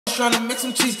Trying to make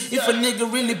some cheese. If a nigga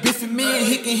really biffing me and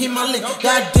he can hit my lick.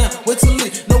 Goddamn, wait till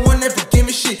lit. No one ever give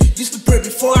me shit. Used to pray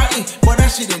before I eat, but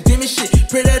that shit ain't Demi shit.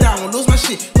 Pray that I won't lose my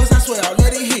shit, cause I swear I'll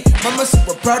let it hit. Mama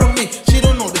super proud of me. She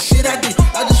don't know the shit I did.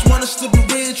 I just want us to be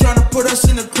real, trying to put us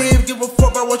in the crib. Give a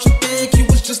fuck about what you think. He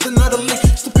was just another lick.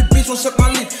 Stupid bitch won't suck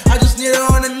my lip. I just need her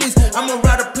on the list. I'ma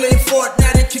rather play for it now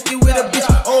than kick it with a bitch.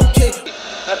 Okay.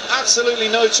 Had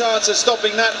absolutely no chance of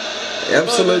stopping that.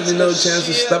 Absolutely no chance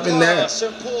of stopping that.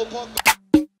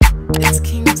 It's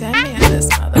King Demi and this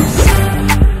mother.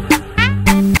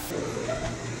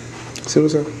 See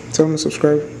what's up? Tell him to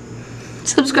subscribe.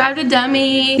 Subscribe to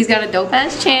Demi. He's got a dope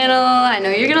ass channel. I know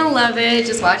you're gonna love it.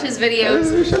 Just watch his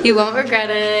videos. You won't regret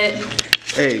it.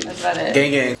 Hey, that's about it.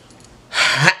 Gang gang.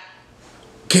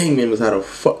 Gang members, how the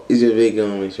fuck is your video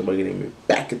going? It's your boy getting me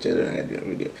back at you another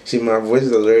video. See, my voice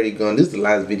is already gone. This is the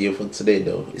last video for today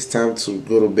though. It's time to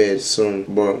go to bed soon.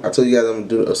 But I told you guys I'm gonna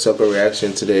do a soccer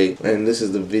reaction today, and this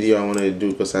is the video I wanted to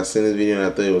do because I seen this video and I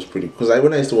thought it was pretty. Because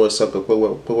when I used to watch soccer,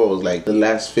 Pogba was like the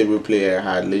last favorite player I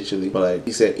had, literally. But like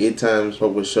he said, 8 times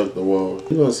Pogba shocked the world.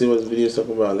 You gonna see what this video is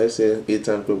talking about? Let's say 8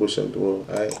 times Pogba shocked the world.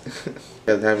 Alright,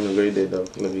 guys having a great day though.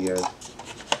 Love you guys.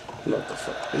 What the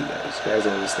fuck, you guys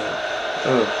don't understand.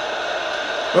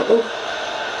 Uh-oh.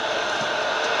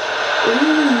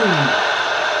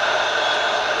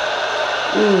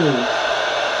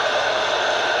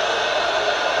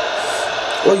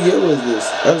 What year was this?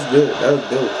 That was good. That was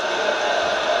dope.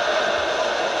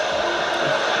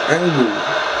 Angle.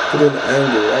 Put in the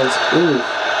angle. That's ooh.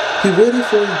 He waited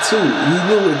for it too. He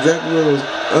knew exactly where it was.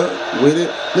 Waited.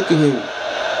 Look at him.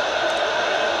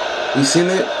 You seen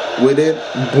it? Waited.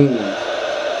 Boom.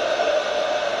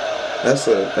 That's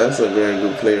a very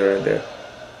good player right there.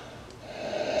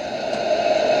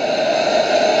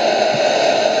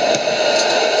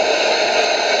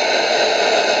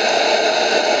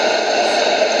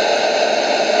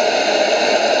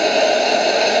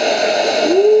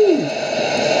 Woo.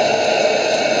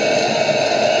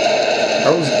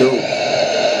 That was dope.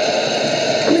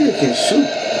 That nigga can shoot.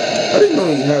 I didn't know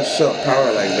he had shot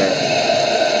power like that.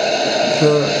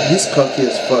 He's cocky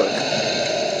as fuck.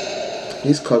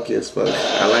 He's cocky as fuck.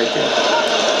 I like it.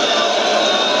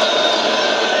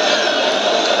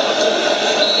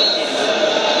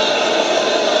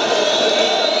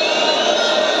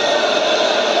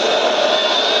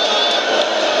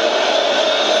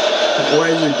 Why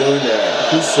is he doing that?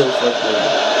 He's so fucking.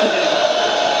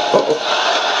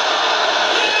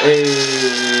 Hey.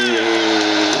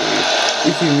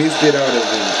 If he missed it, that would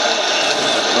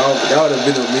have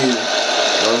been amazing.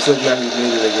 I'm so glad he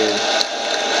made it again.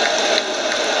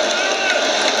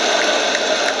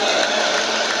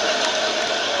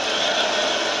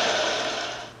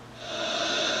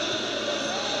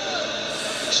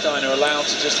 Steiner allowed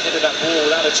to just hit at that ball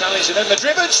without a challenge, and then the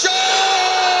driven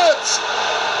shot!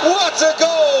 What a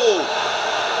goal!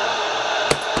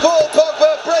 Paul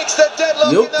Pogba breaks the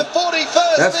deadlock in the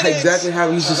 41st That's minute. Exactly how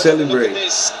he should celebrate.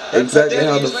 Exactly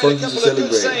how the fuck he should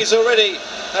celebrate. Saves already.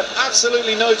 Had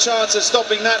absolutely no chance of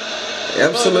stopping that.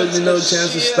 Absolutely no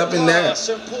chance of stopping that.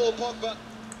 Paul Pogba.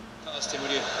 Past him,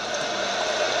 would you?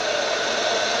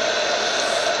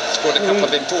 Scored a couple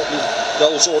of important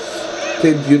goals.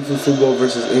 Played beautiful football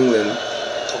versus England.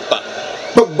 Pogba.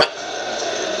 Pogba.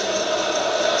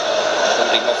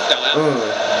 Holding off Dallin.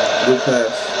 Good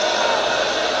pass.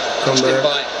 Come back.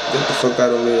 Get the fuck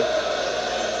out of me.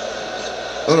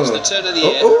 Since the turn of the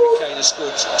year, Harry Kane has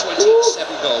scored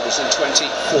 27 goals in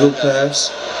 24 good games. Pass.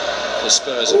 The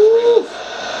Spurs are 3-0.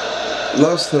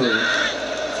 Lost him.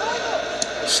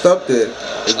 Stopped it.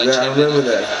 Exactly. I remember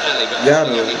that. Got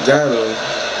him. Got him.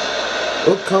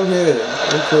 Oh, come here.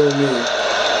 Don't play with me.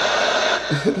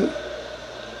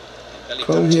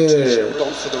 Come here.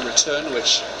 Gone for the return,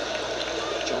 which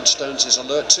John Stones is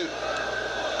alert to.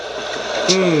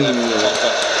 Beautiful,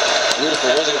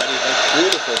 wasn't it?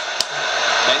 Beautiful.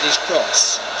 Mendy's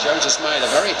cross. Jones has made a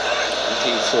very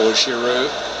looking for Giroud.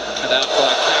 Cut out by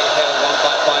Cahill, one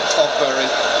back by Pogba.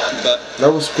 But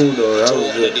that was cool though. That was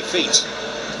good. Defeat.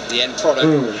 The end product.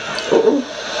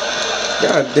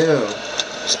 God damn.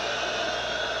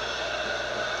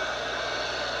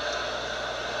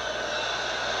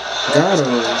 Got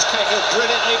him. Cahill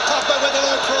brilliantly. Pogba with a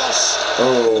low cross.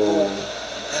 Oh.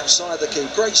 Outside the key.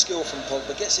 Great skill from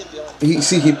Pogba. Gets him behind.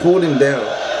 He pulled him down.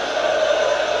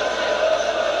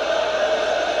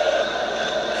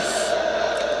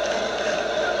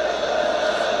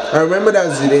 I remember that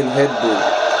Zidane headbutt.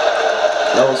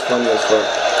 That was funny as fuck.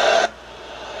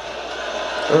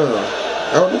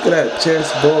 Oh, look at that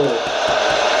chest ball.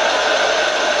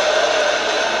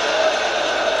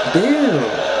 Damn.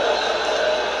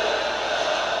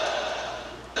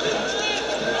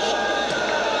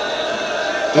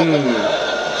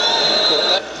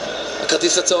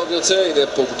 Katisatorbiotei de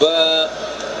Pogba.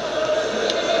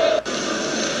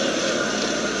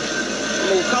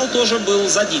 Лоукал тоже был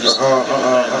задиристым.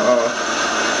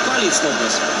 Палец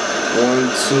ногнес.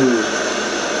 1, 2.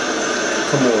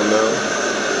 Come on now.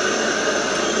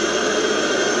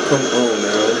 Come on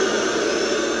now.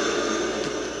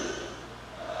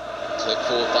 Clip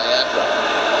forward by Ebra.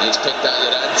 He's picked out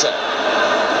Llorente.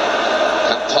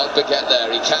 Can Pogba get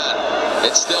there? He can.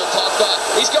 It's still Pogba.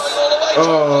 He's going all the way.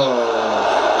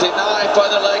 Denied by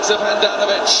the legs of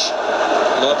Handanovic.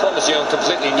 Well, I promise you I'm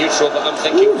completely neutral, but I'm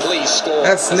thinking please score.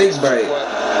 That's snake bite.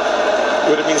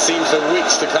 Would have been seen for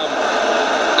weeks to come.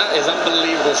 That is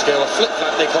unbelievable skill. A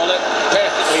flip-flap they call it.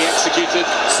 Perfectly executed.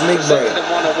 Snake bite.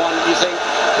 One-on-one, you think?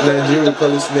 Nigeria will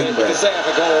call it snake bite. Because they have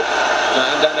a goal.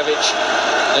 Handanovic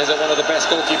is one of the best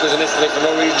goalkeepers in Italy for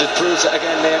no reason. Just proves it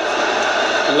again there.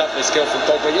 Lovely skill from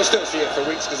Pogba. You'll still see it for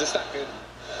weeks because it's that good.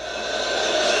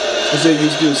 You said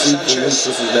you still see it for weeks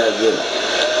because it's that good.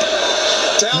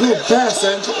 Good pass,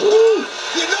 Sanchez.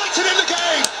 United in the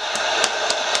game.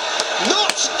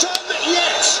 Not done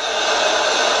yet.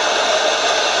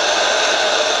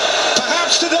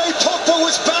 Perhaps today Pogba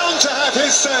was bound to have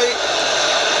his say.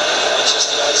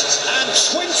 And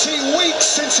 20 weeks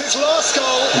since his last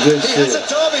goal, he has a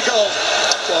derby goal.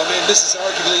 Well, I mean, this is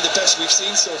arguably the best we've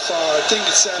seen so far. I think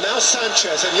it's now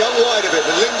Sanchez and young wide of it,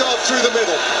 and Lingard through the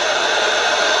middle.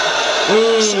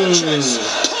 Sanchez.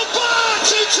 Pogba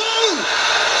 2-2.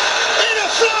 In a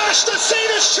flash, the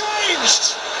scene has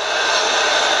changed.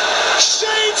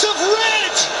 Shades of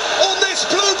red on this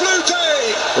blue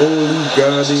day. Holy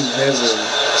God in heaven.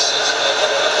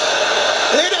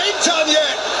 It ain't done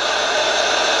yet.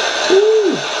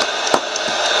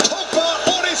 Pogba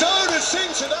on his own has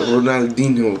seen today.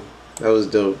 Ronaldinho. That was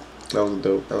dope. That was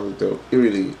dope. That was dope. He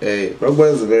really, hey,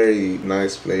 Pogba is a very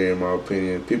nice player in my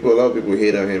opinion. A lot of people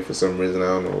hate on him for some reason. I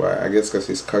don't know why. I guess because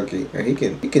he's cocky and he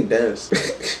can dance.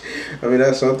 I mean,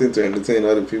 that's something to entertain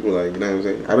other people. Like, you know what I'm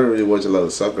saying? I don't really watch a lot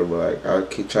of soccer, but like I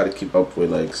try to keep up with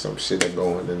like some shit that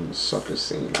go on in the soccer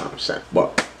scene. You know what I'm saying?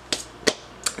 But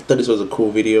I thought this was a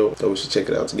cool video, so we should check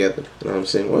it out together. You know what I'm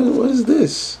saying? What is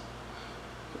this?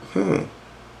 Huh?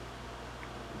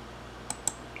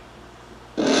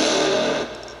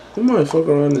 We might fuck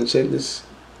around and check this.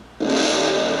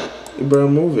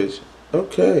 Ibrahimovic.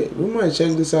 Okay, we might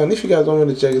check this out. And if you guys want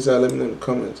me to check this out, let me know in the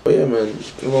comments. But yeah, man,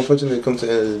 unfortunately, it comes to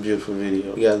the end of this beautiful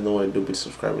video. You guys know what to do. Be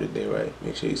subscriber today, right?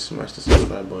 Make sure you smash the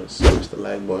subscribe button, smash the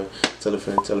like button, tell a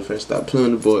friend, stop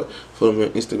playing the board. Follow me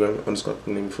on Instagram,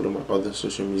 _name, follow my other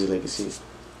social media like you see.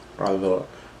 Although,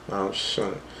 I'm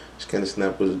showing. Scan the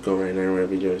snap with the gun right now, right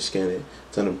video and scan it.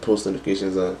 Turn the post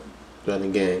notifications on. Join the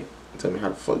gang. Tell me how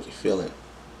the fuck you feeling.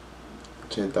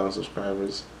 10,000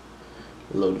 subscribers.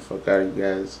 Love the fuck out of you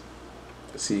guys.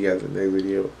 See you guys in the next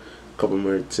video. Couple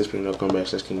more tips when y'all come back.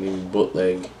 Just can give me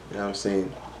bootleg. You know what I'm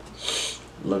saying?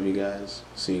 Love you guys.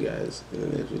 See you guys in the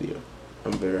next video.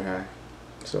 I'm very high.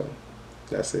 So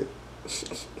that's it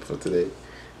for today.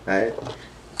 Alright?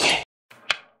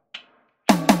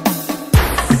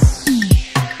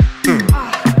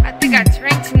 I think I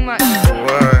drank too much. I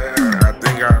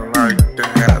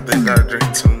think I drink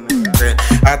too much.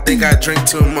 I think I drink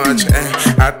too much.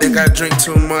 I think I drink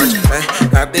too much.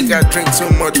 I think I drink too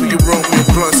much. Will you roll me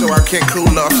a blunt so I can't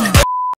cool off?